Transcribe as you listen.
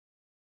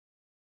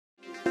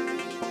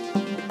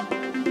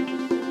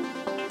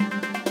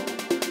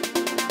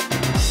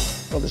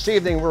This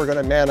evening we're going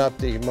to man up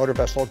the motor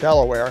vessel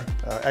Delaware,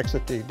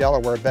 exit the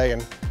Delaware Bay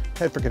and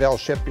head for Caddell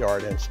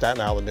Shipyard in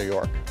Staten Island, New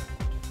York.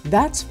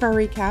 That's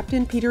Ferry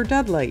Captain Peter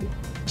Dudley,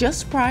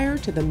 just prior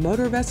to the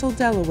motor vessel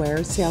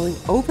Delaware sailing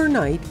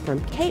overnight from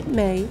Cape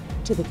May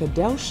to the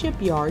Caddell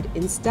Shipyard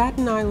in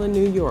Staten Island,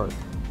 New York.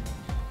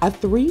 A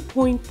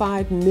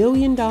 $3.5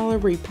 million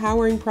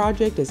repowering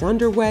project is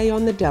underway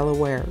on the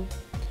Delaware,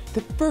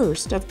 the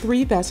first of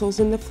 3 vessels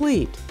in the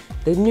fleet.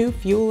 The new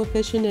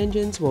fuel-efficient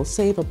engines will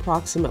save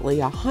approximately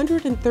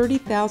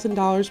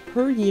 $130,000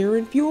 per year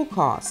in fuel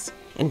costs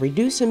and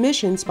reduce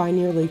emissions by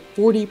nearly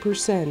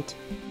 40%.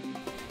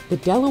 The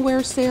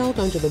Delaware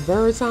sailed under the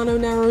Verrazano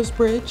Narrows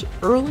Bridge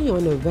early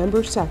on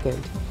November 2nd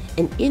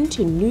and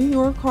into New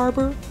York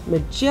Harbor,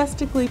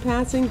 majestically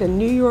passing the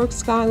New York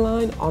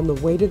skyline on the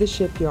way to the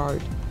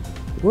shipyard.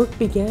 Work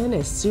began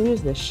as soon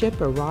as the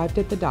ship arrived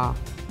at the dock.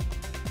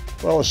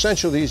 Well,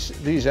 essentially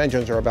these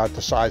engines are about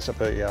the size of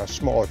a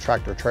smaller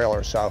tractor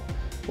trailer, so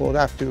we'll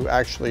have to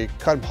actually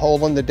cut a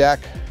hole in the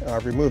deck,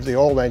 remove the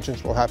old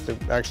engines. We'll have to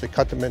actually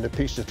cut them into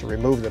pieces to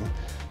remove them.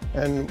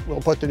 And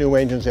we'll put the new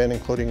engines in,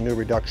 including new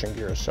reduction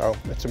gears. So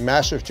it's a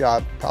massive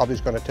job, probably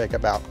is going to take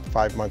about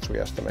 5 months, we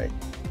estimate.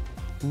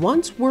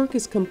 Once work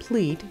is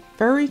complete,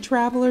 ferry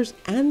travelers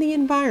and the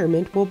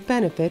environment will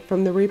benefit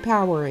from the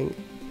repowering.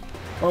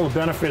 Well, the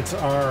benefits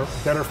are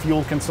better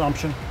fuel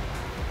consumption,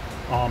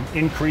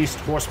 increased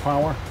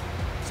horsepower,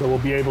 so we'll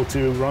be able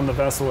to run the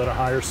vessel at a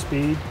higher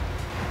speed,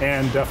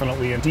 and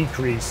definitely a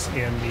decrease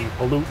in the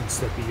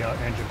pollutants that the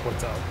engine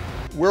puts out.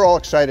 We're all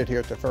excited here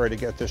at the Ferry to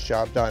get this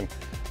job done.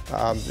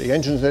 The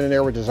engines in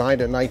there were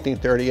designed in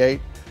 1938.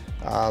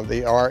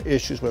 There are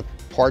issues with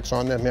parts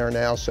on them there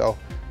now, so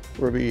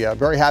we'll be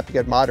very happy to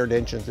get modern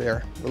engines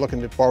there. We're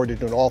looking forward to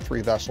doing all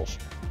 3 vessels.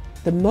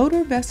 The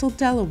motor vessel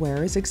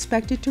Delaware is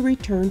expected to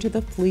return to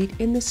the fleet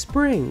in the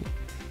spring.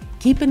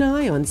 Keep an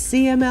eye on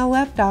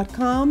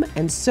CMLF.com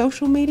and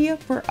social media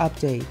for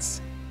updates.